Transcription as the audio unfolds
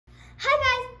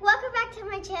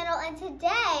channel, and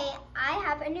today I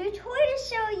have a new toy to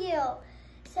show you.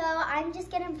 So I'm just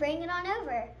gonna bring it on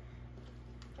over.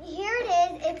 Here it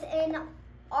is. It's an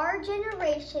Our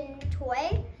Generation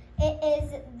toy. It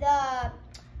is the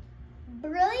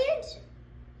Brilliant.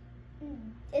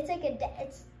 It's like I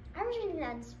was reading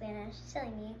that in Spanish. Silly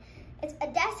me. It's a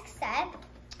desk set,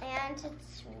 and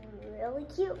it's really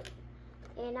cute.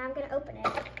 And I'm gonna open it.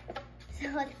 So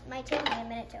it might take me a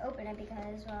minute to open it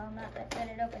because, well, I'm not that good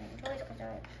at opening toys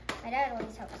because my dad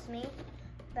always helps me.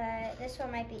 But this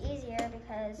one might be easier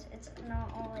because it's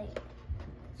not all like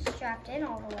strapped in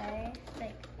all the way.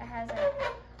 Like it has like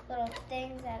little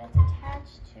things that it's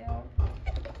attached to.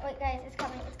 Wait guys, it's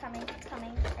coming, it's coming, it's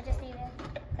coming. I just need to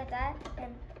cut that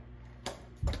and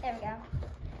there we go.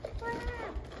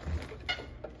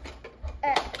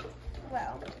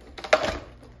 Well,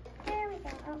 there we go.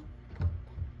 Oh.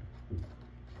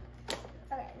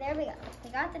 Okay, there we go.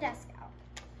 We got the desk out.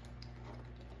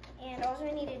 And all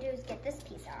we need to do is get this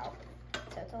piece out.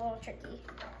 So it's a little tricky.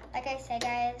 Like I said,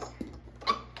 guys,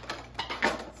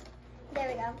 there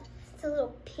we go. It's a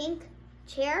little pink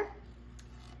chair.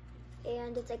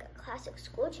 And it's like a classic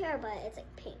school chair, but it's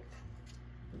like pink.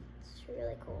 It's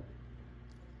really cool.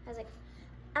 It has like,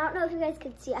 I don't know if you guys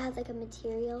can see, it has like a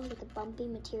material, like a bumpy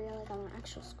material, like on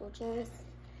actual school chairs.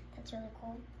 That's really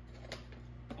cool.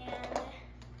 And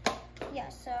yeah,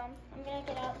 so I'm gonna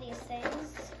get out these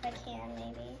things if I can,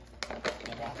 maybe.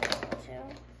 Maybe I'll be able to.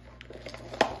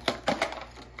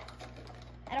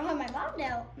 I don't have my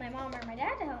mom or my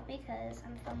dad to help me because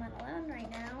I'm filming alone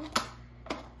right now.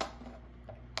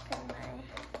 Because my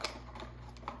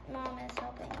mom is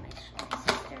helping my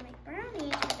sister make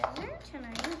brownies for dessert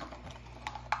tonight.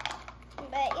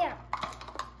 But yeah,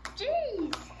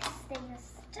 jeez, this thing is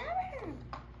stubborn.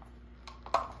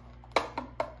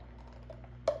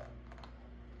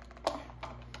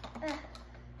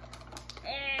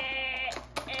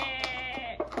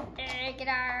 Get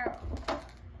out.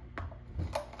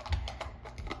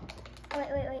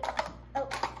 Wait. Oh,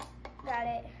 got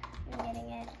it. I'm getting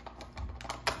it.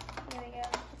 Here we go.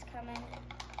 It's coming.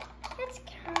 It's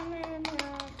coming.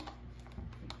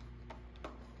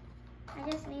 I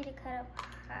just need to cut up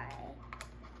high.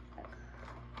 Look.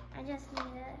 I just need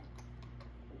to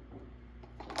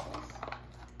do this.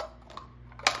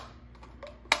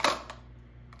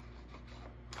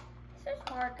 This is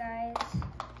hard, guys.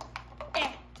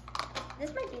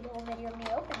 This might be the whole video of me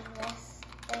opening this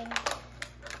thing.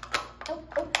 Oh,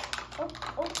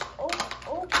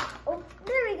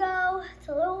 there we go. It's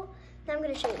a little, now I'm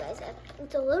gonna show you guys it.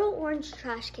 It's a little orange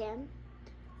trash can.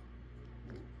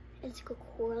 It's like a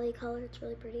corally color, it's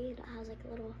really pretty. And it has like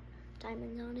little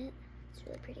diamonds on it. It's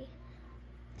really pretty.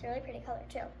 It's a really pretty color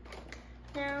too.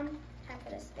 Now, time for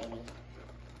this baby.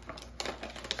 I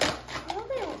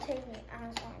hope it won't take me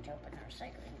as long to open the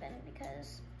recycling bin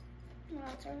because,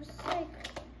 well, it's a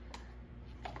recycling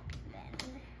bin.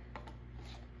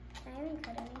 I haven't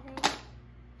cut anything.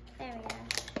 There we go.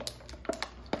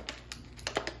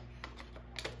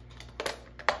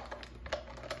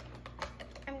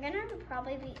 I'm gonna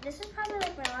probably this is probably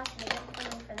like my last video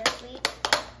for this week.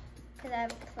 Because I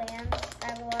have plans I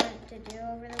have a lot to do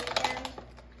over the weekend.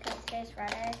 Because today's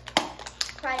Friday.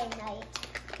 Friday night.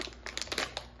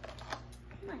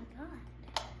 Oh my god.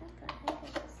 What the heck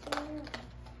is this thing?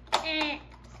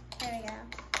 There we go.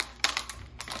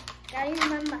 Gotta use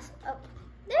my muscle. Oh,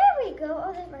 there we go.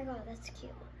 Oh my god, that's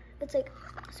cute. It's like,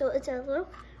 so it's a little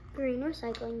green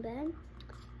recycling bin.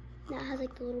 That has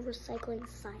like the little recycling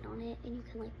sign on it, and you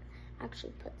can like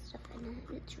actually put stuff in it.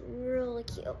 And it's really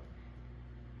cute.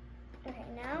 Okay,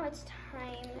 now it's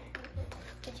time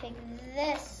to take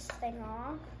this thing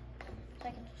off so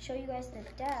I can show you guys the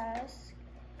desk.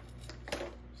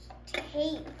 There's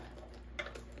tape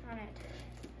on it.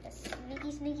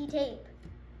 Sneaky tape.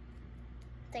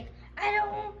 It's like,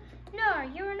 no,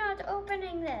 you're not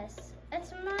opening this.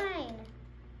 It's mine.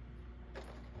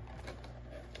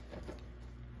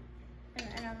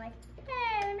 And I'm like,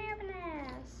 hey, let me open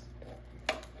this.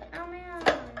 Oh man.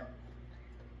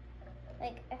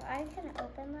 Like, if I can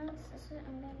open this,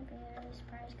 I'm gonna be really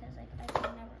surprised because like I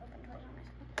can never open toys on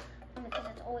myself. Because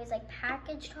it's always like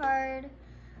packaged hard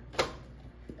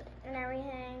and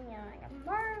everything. You know, like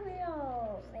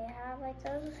Mario's. They have like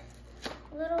those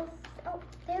little, oh,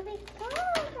 there we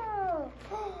go.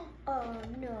 Oh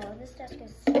no, this desk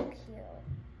is so cute.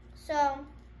 So,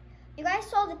 you guys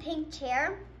saw the pink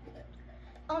chair.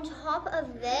 On top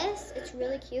of this, it's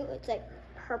really cute. It's like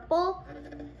purple,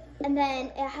 and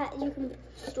then you can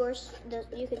store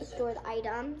the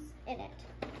items in it.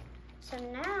 So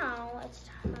now it's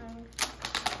time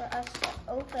for us to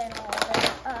open all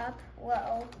this up.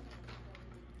 Whoa.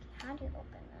 how do you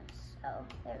open this? Oh,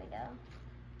 there we go.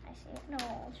 I see it. No,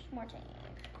 there's more tape.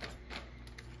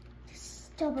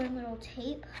 Stubborn little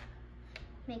tape.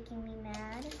 Making me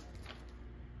mad.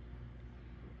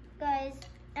 Guys,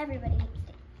 everybody hates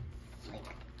tape.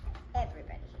 Like,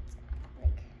 everybody hates it.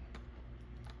 Like,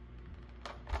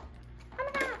 oh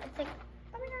my god! It's like,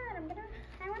 oh my god,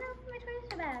 I want to open my toys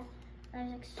so bad. And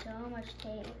there's like so much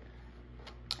tape.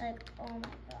 Like, oh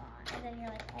my god. And then you're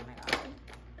like, oh my god.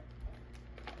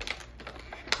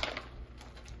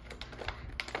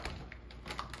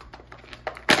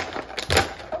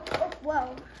 Oh,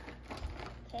 whoa.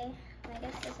 Okay, I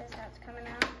guess this is how it's coming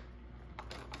out.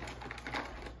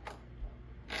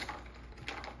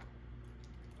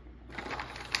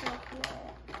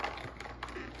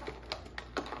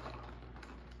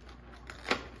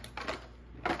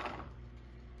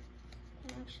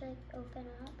 Actually open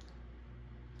up.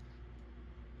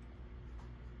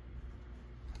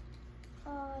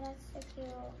 Oh, that's so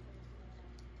cute.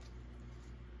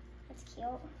 That's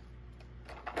cute.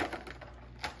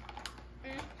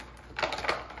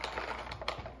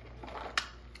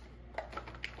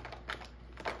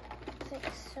 There's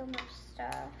like so much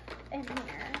stuff in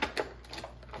here.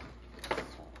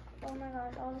 Oh my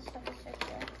gosh, all this stuff is so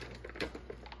cute.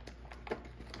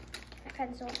 A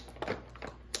pencil.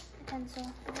 Pencil.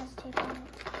 It has tape on it.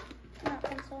 Not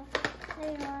pencil.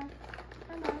 There you are.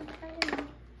 Come on, find me.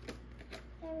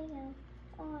 There we go.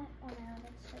 Oh my god,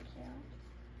 that's so cute.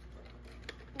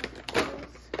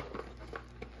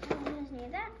 I just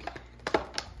need that.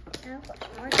 Now I've got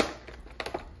some more.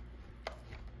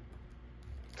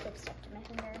 Tape stuck to my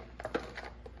finger.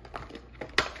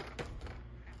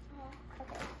 Oh,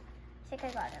 okay. I think I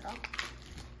got it all.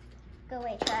 Go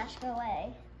away, trash. Go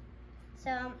away.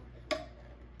 So,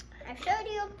 I've showed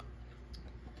you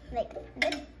like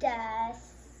the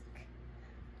desk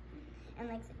and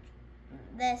like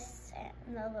this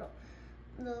and the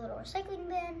little recycling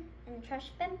bin and the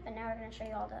trash bin, but now we're going to show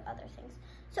you all the other things.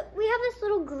 So we have this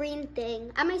little green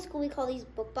thing. At my school we call these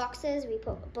book boxes. We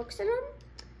put books in them,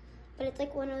 but it's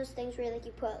like one of those things where like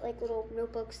you put like little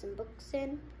notebooks and books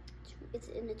in. It's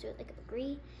like a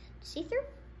gray see-through,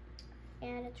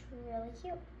 and it's really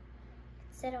cute.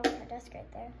 Sit on her desk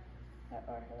right there.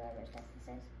 Or whoever's desk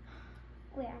this is.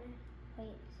 Wait, Anna. Wait,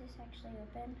 is this actually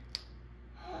open?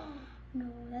 No,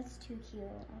 that's too cute.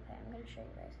 Okay, I'm gonna show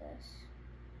you guys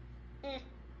this.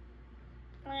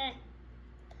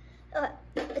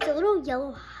 It's a little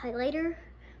yellow highlighter,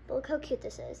 but look how cute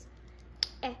this is.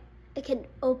 It can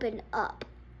open up.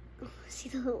 See,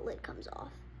 the little lid comes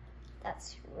off.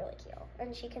 That's really cute.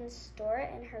 And she can store it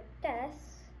in her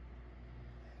desk.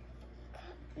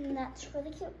 And that's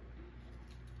really cute.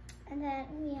 And then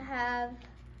we have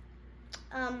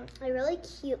a really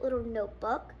cute little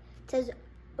notebook. It says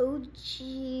OG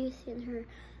in her,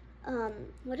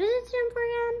 what does it stand for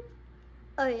again?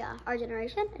 Oh yeah, Our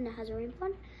Generation, and it has a rainbow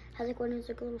one. It has like one of those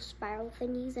like little spiral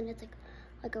thingies, and it's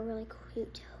like a really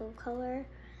cute teal color.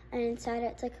 And inside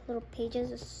it's like little pages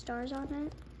with stars on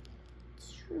it.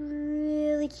 It's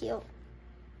really cute.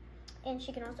 And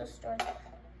she can also store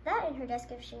that in her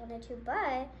desk if she wanted to,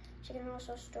 but she can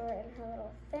also store it in her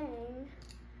little thing,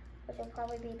 which will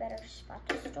probably be a better spot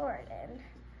to store it in.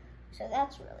 So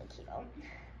that's really cute.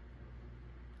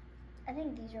 I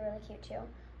think these are really cute too.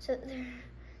 So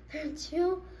there are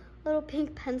two little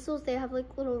pink pencils. They have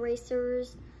like little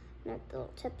erasers, and the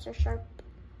little tips are sharp,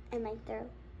 and like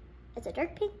it's a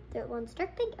dark pink. One's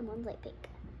dark pink and one's light pink.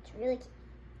 It's really cute.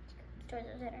 Store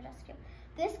those in her desk too.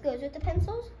 This goes with the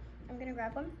pencils. I'm gonna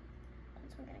grab one.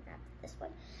 So I'm gonna grab this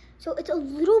one. So it's a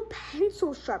little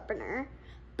pencil sharpener,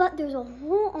 but there's a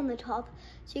hole on the top,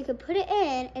 so you can put it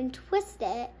in and twist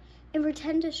it and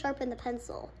pretend to sharpen the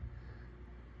pencil.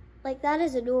 Like, that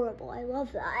is adorable. I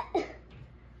love that.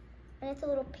 And it's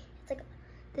it's like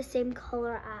the same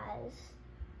color as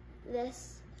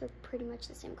this. They're pretty much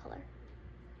the same color.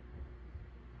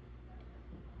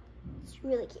 It's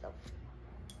really cute.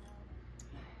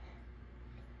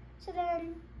 So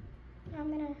then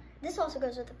this also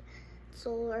goes with the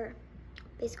pencil or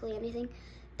basically anything.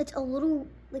 It's a little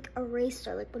like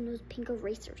eraser, like one of those pink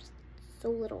erasers.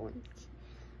 So little and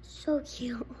so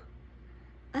cute.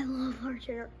 I love Our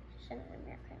Generation and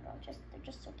American Girl. They're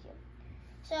just so cute.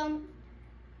 So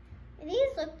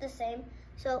these look the same.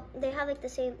 So they have like the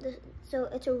same. So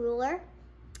it's a ruler.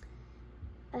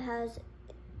 It has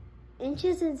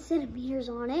inches and centimeters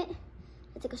on it.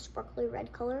 It's like a sparkly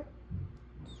red color.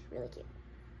 It's really cute.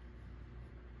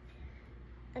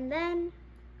 And then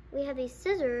we have these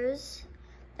scissors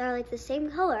that are like the same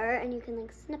color, and you can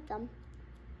like snip them.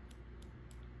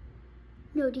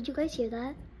 No, did you guys hear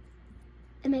that?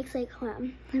 It makes like, hold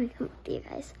on, let me come up to you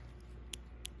guys.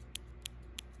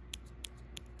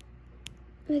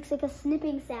 makes like a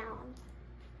snipping sound.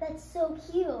 That's so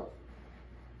cute.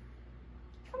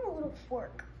 From a little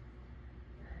fork.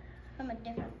 From a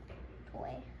different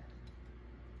toy.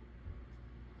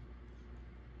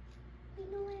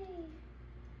 Wait, no way.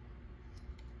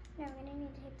 No, we're gonna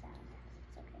need to take that.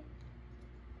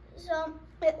 It's okay. So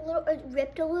it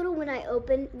ripped a little when I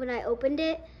opened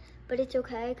it, but it's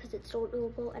okay because it's still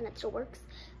doable and it still works.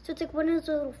 So it's like one of those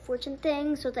little fortune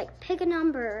things. So it's like pick a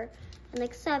number and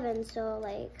like 7. So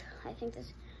like I think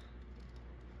this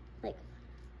like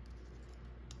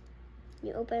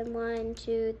you open 1,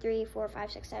 2, 3, 4,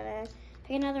 5, 6, 7.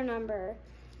 Pick another number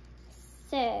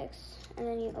 6, and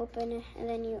then you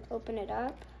open it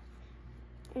up,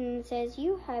 and it says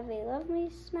you have a lovely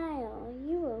smile.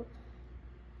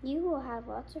 You will have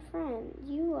lots of friends.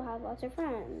 You will have lots of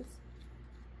friends.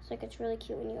 It's like it's really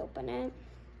cute when you open it,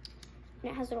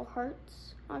 and it has little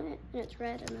hearts on it, and it's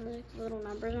red, and there's like little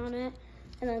numbers on it.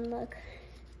 And then look,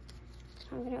 so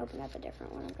I'm gonna open up a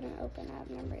different one. I'm gonna open up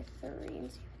number 3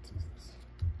 and see what it says.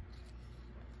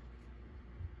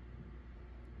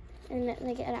 And it,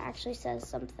 like it actually says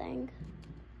something.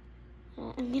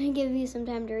 I'm gonna give you some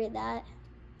time to read that.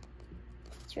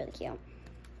 It's really cute.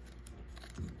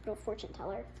 Little fortune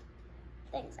teller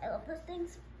things. I love those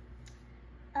things.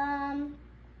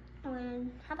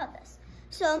 And how about this?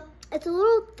 So it's a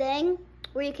little thing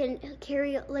where you can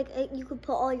carry, like you could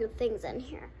put all your things in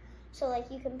here. So like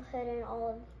you can put in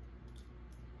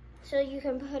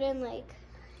like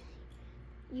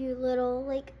your little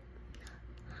like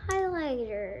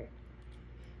highlighter,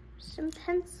 some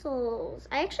pencils.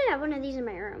 I actually have one of these in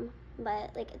my room,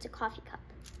 but like it's a coffee cup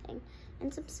thing,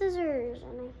 and some scissors.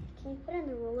 And can you put in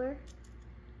the ruler?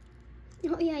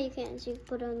 Oh yeah, you can. So you can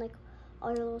put in like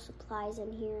all your little supplies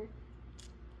in here.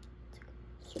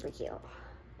 It's super cute,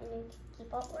 and you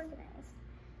keep all organized.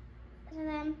 And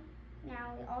then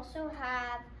now we also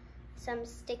have some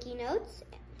sticky notes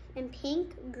in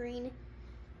pink, green,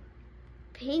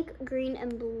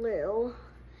 and blue.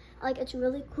 Like it's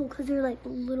really cool because they're like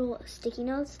little sticky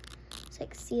notes. It's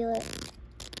like seal it,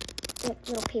 like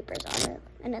little papers on it,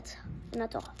 and that's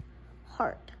a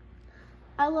heart.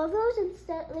 I love those.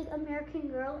 Instead, like American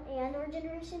Girl and Our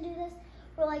Generation do this,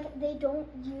 where like they don't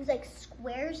use like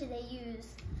squares, they use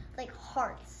like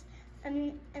hearts.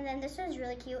 And then this one's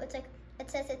really cute. It's like it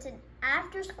says it's an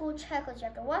after-school checklist. You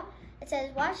have to what? It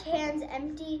says wash hands,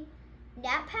 empty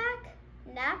knapsack,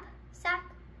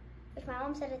 which my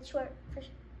mom said it's short for.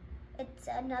 It's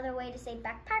another way to say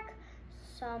backpack.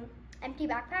 So empty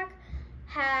backpack.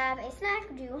 Have a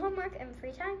snack, do homework in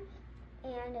free time,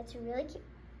 and it's really cute.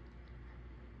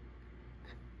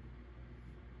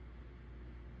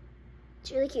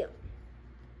 It's really cute.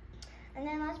 And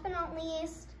then last but not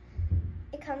least,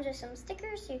 it comes with some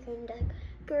stickers so you can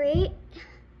decorate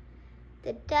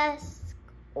the desk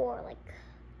or like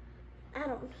I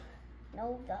don't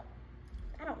know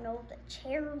the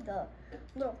chair, the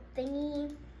little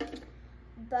thingy.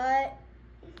 But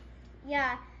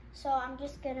yeah, so I'm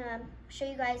just gonna show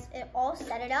you guys it all,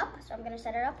 set it up. So I'm gonna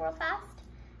set it up real fast.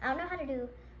 I don't know how to do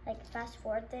like fast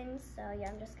forward things, so yeah,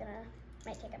 I'm just gonna,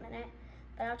 might take a minute,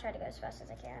 but I'll try to go as fast as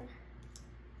I can.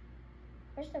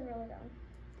 Where's the ruler going?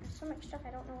 There's so much stuff, I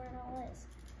don't know where it all is.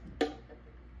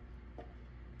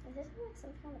 Is this like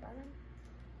something on the bottom?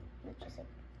 It just like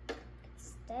could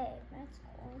stay, that's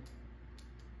cool.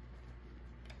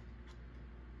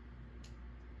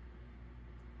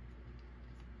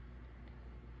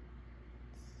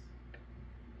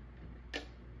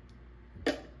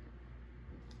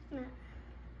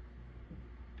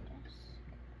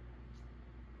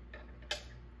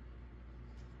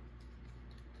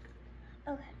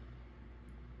 Okay.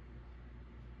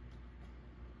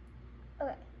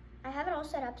 Okay, I have it all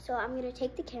set up, so I'm gonna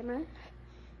take the camera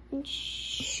and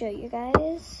show you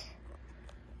guys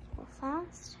real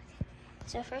fast.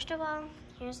 So first of all,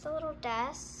 here's the little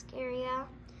desk area.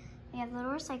 We have the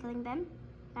little recycling bin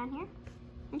down here,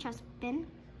 and trash bin.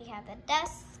 We have the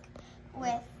desk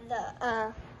with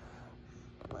the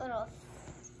little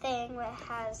thing that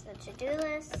has the to-do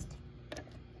list,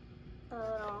 the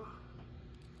little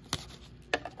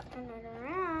turn it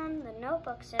around, the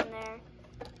notebook's in there,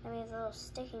 and we have the little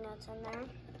sticky notes in there.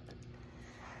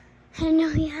 And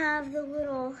now we have the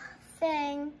little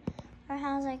thing that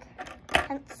has like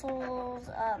pencils,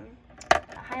 a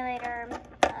highlighter,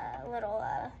 a little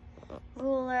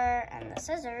ruler, and the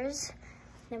scissors.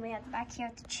 Then we have back here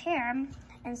at the chair,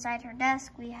 inside her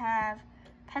desk, we have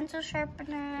pencil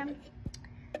sharpener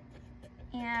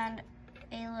and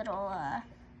a little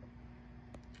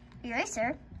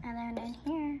eraser. And then in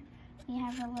here, we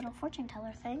have a little fortune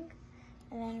teller thing.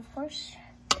 And then of course,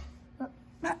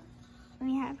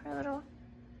 we have her little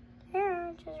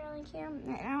here, which is really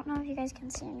cute. I don't know if you guys can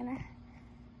see. I'm gonna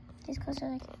get closer.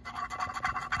 Like,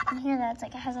 you can hear that. It's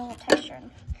like it has a little texture.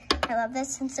 And I love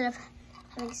this. Instead of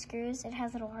having screws, it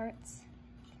has little hearts.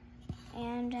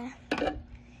 And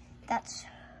that's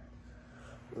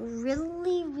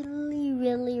really, really,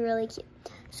 really, really cute.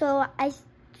 So I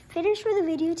finished with the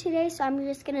video today, so I'm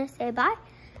just gonna say bye.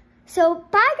 So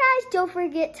bye guys, don't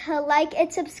forget to like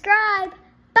and subscribe.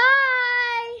 Bye!